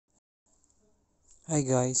Hi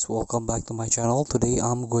guys, welcome back to my channel. Today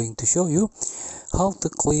I'm going to show you how to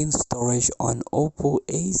clean storage on OPPO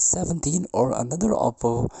A17 or another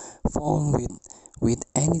OPPO phone with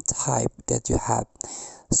any type that you have.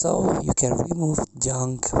 So you can remove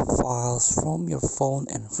junk files from your phone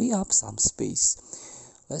and free up some space.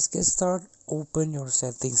 Let's get started. Open your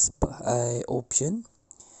settings option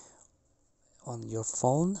on your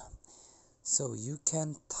phone. So you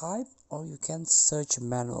can type or you can search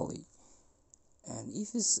manually. And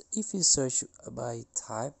if you search by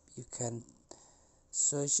type, you can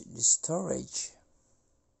search the storage.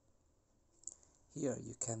 Here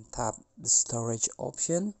you can tap the storage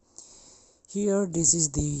option. Here this is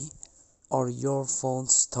the or your phone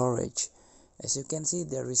storage. As you can see,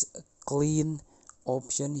 there is a clean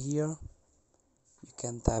option here. You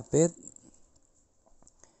can tap it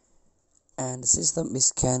and the system is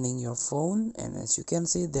scanning your phone, and as you can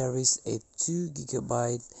see, there is a 2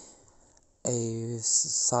 GB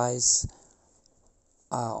size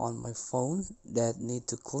on my phone that need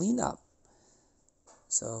to clean up.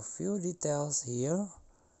 So few details here.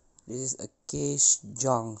 This is a cache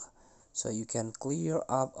junk, so you can clear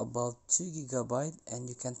up about 2 GB, and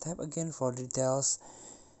you can tap again for details.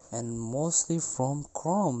 And mostly from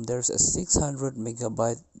Chrome, there's a 600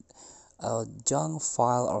 MB junk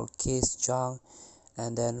file or cache junk,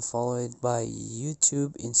 and then followed by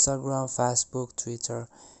YouTube, Instagram, Facebook, Twitter,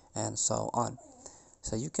 and so on.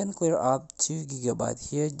 So you can clear up 2 GB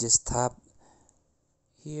here. Just tap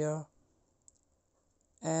here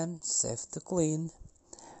and save to clean.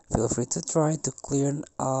 Feel free to try to clear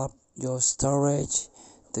up your storage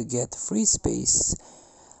to get free space.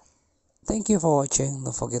 Thank you for watching.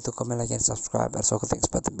 Don't forget to comment, like, and subscribe, and also click the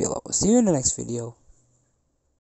button below. See you in the next video.